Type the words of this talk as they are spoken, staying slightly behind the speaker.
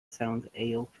Sounds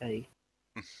a-okay.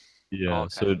 Yeah. Okay.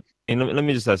 So, and let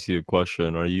me just ask you a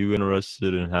question. Are you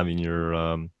interested in having your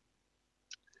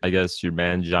I guess your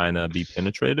mangina be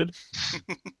penetrated?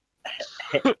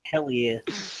 Hell yeah.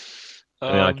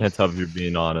 I mean, I can't tell if you're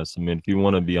being honest. I mean, if you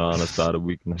want to be honest about it,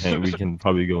 we can hang. We can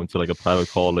probably go into like a private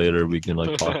call later. We can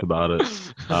like talk about it.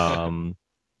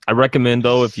 I recommend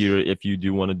though, if you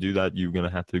do want to do that, you're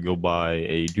gonna have to go buy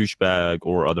a douchebag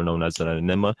or other known as an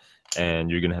enema,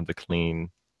 and you're gonna have to clean,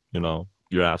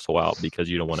 your asshole out because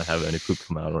you don't want to have any poop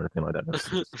come out or anything like that. That's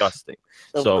disgusting.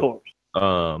 Of So,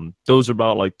 course. those are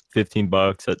about like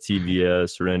 $15 at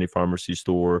CVS or any pharmacy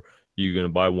store. You're gonna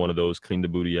buy one of those, clean the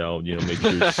booty out, make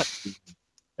sure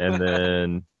and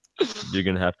then you're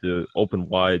gonna have to open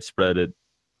wide, spread it.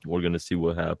 We're gonna see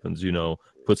what happens.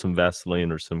 Put some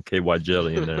Vaseline or some KY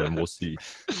jelly in there, and we'll see.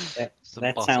 That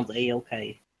sounds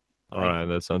a-okay. All right,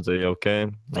 that sounds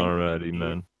a-okay. Thank All righty, you.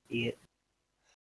 man. Yeah.